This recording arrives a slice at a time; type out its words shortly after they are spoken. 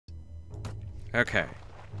Okay.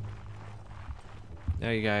 Now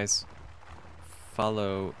you guys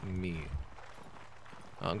follow me.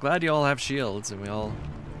 Well, I'm glad you all have shields and we all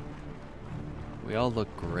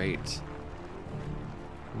look great.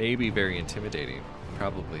 Maybe very intimidating.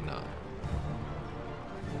 Probably not.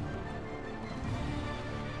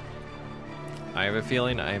 I have a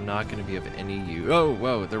feeling I am not going to be of any use. Oh,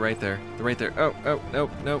 whoa, they're right there. They're right there. Oh,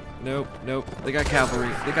 nope, nope, nope, nope. They got cavalry.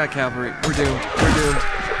 They got cavalry. We're doomed. We're doomed.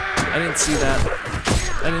 I didn't see that.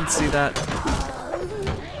 I didn't see that.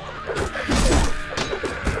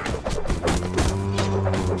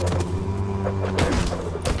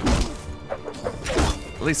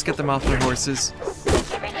 At least get them off their horses.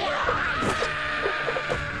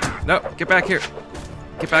 No, get back here.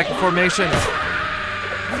 Get back in formation.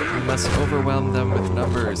 We must overwhelm them with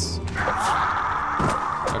numbers.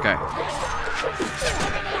 Okay.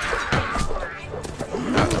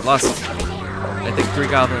 Oh, lost, I think, 3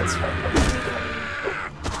 goblins.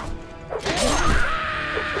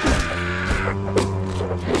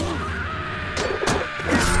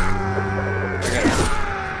 Okay.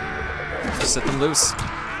 Just set them loose.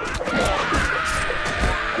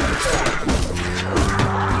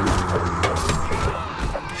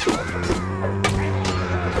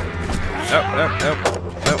 Nope, nope, nope,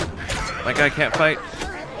 nope. My guy can't fight.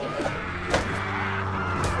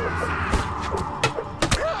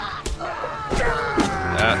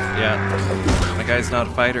 Yeah. My guy's not a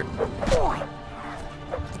fighter.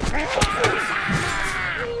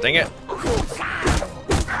 Dang it.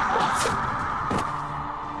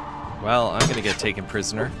 Well, I'm gonna get taken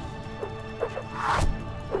prisoner.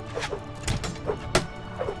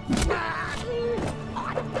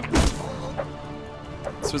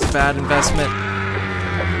 This was a bad investment.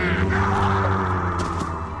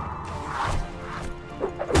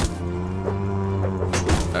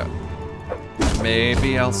 Oh.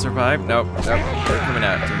 Maybe I'll survive. Nope, nope. They're coming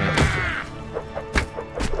out to me.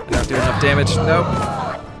 I don't do enough damage. Nope.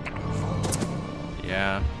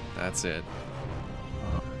 Yeah, that's it.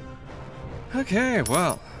 Okay,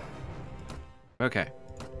 well. Okay.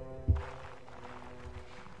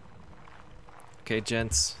 Okay,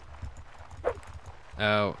 gents.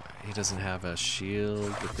 Oh, he doesn't have a shield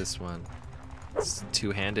with this one. It's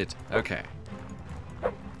two-handed. Okay.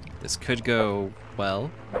 This could go well.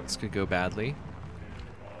 This could go badly.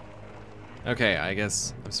 Okay, I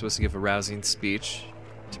guess I'm supposed to give a rousing speech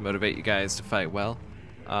to motivate you guys to fight well.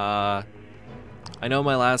 I know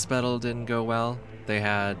my last battle didn't go well. They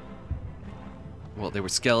had... well, they were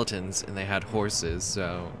skeletons and they had horses,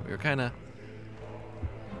 so we were kind of...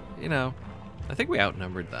 you know, I think we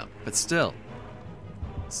outnumbered them. But still,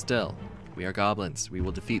 we are goblins. We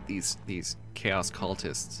will defeat these chaos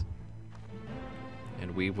cultists.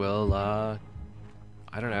 And we will, I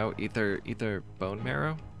don't know, eat their bone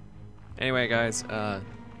marrow? Anyway, guys, they're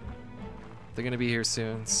gonna be here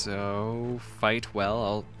soon, so fight well.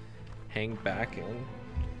 I'll hang back and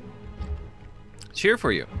cheer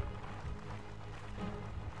for you.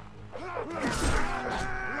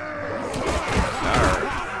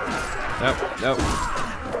 Nope, nope.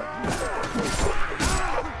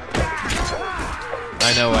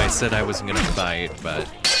 I know I said I wasn't gonna fight, but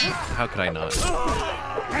how could I not?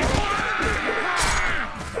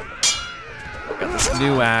 Got this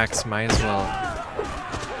new axe, might as well.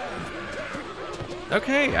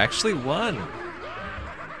 Okay, actually won.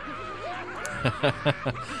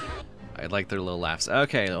 I like their little laughs.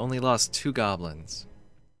 Okay, only lost 2 goblins.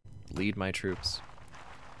 Lead my troops.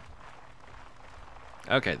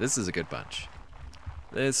 Okay, this is a good bunch.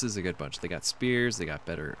 This is a good bunch. They got spears, they got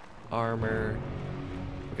better armor.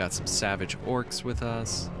 We got some savage orcs with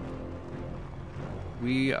us.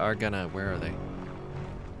 We are gonna... where are they?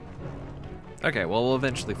 Okay, well, we'll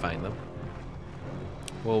eventually find them.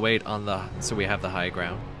 We'll wait on the... so we have the high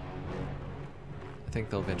ground. I think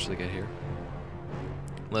they'll eventually get here.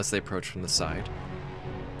 Unless they approach from the side.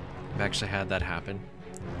 I've actually had that happen.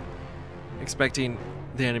 Expecting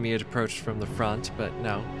the enemy to approach from the front, but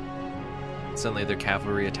no. Suddenly their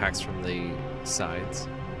cavalry attacks from the sides.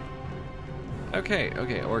 Okay,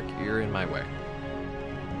 okay, Orc, you're in my way.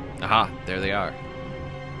 Aha, there they are.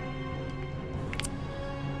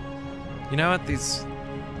 You know what, these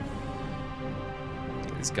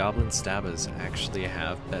goblin stabbers actually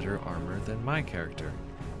have better armor than my character.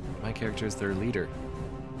 My character is their leader.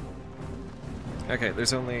 Okay,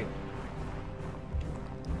 there's only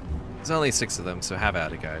 6 of them, so have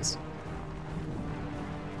at it, guys.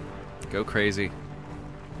 Go crazy.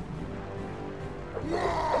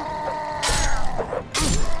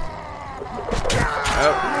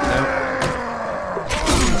 Oh, no.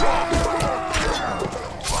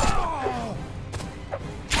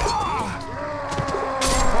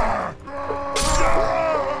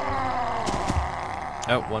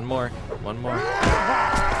 Oh, one more. One more.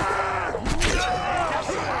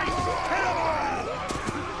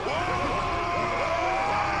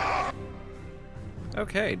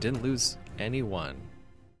 Okay, didn't lose anyone.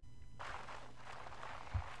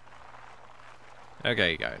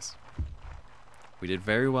 Okay, guys. We did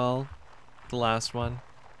very well the last one.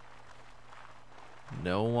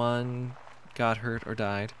 No one got hurt or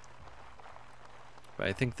died. But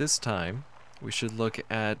I think this time we should look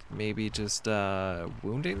at maybe just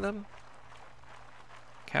wounding them?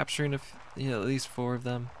 Capturing at least 4 of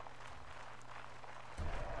them.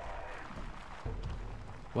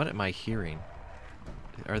 What am I hearing?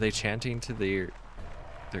 Are they chanting to their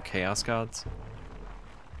chaos gods?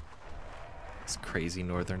 These crazy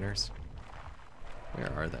northerners.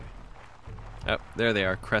 Where are they? Oh, there they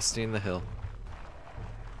are, cresting the hill.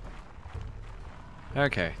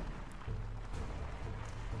 Okay.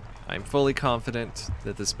 I'm fully confident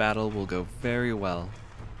that this battle will go very well.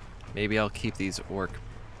 Maybe I'll keep these orc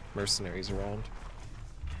mercenaries around.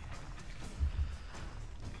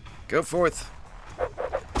 Go forth!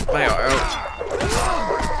 My out!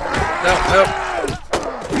 No, no!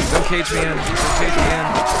 Don't cage me in! Don't cage me in!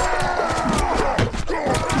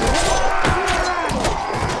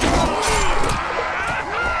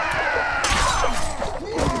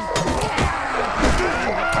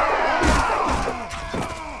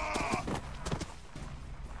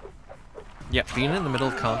 Yeah, being in the middle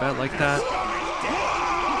of combat like that,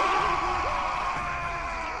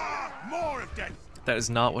 that is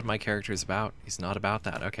not what my character is about. He's not about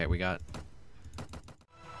that. Okay, we got...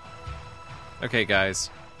 Okay, guys.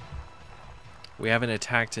 We haven't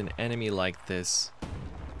attacked an enemy like this.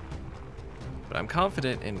 But I'm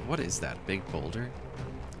confident in... What is that? Big boulder?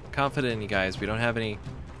 Confident in you guys. We don't have any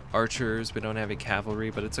archers. We don't have any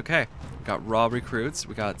cavalry, but it's okay. We got raw recruits.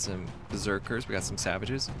 We got some berserkers. We got some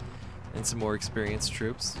savages. And some more experienced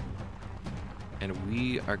troops. And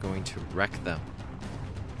we are going to wreck them.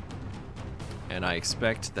 And I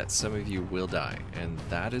expect that some of you will die, and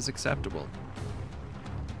that is acceptable.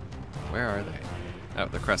 Where are they? Oh,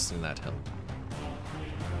 they're cresting that hill.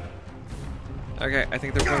 Okay, I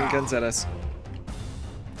think they're pointing guns at us.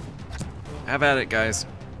 Have at it, guys.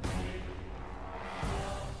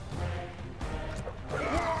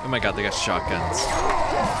 Oh my god, they got shotguns.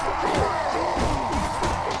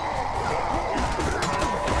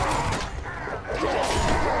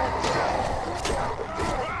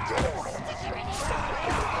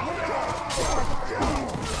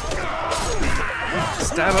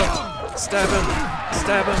 Stab him! Stab him!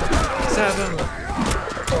 Stab him! Stab him!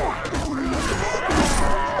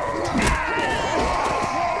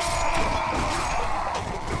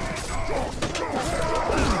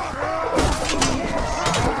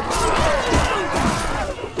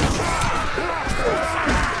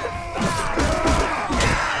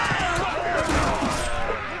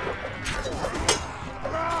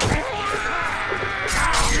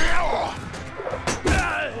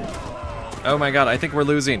 Oh my god, I think we're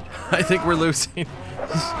losing. I think we're losing.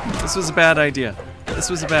 This was a bad idea. This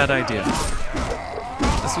was a bad idea.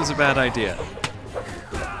 This was a bad idea.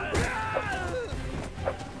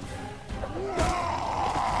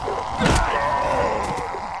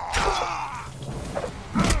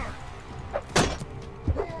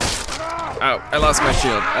 Oh, I lost my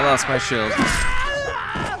shield. I lost my shield.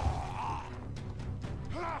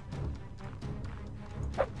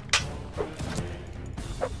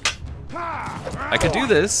 I could do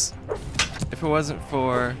this if it wasn't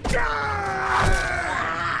for... Break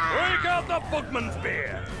out the bookman's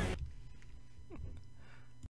beer!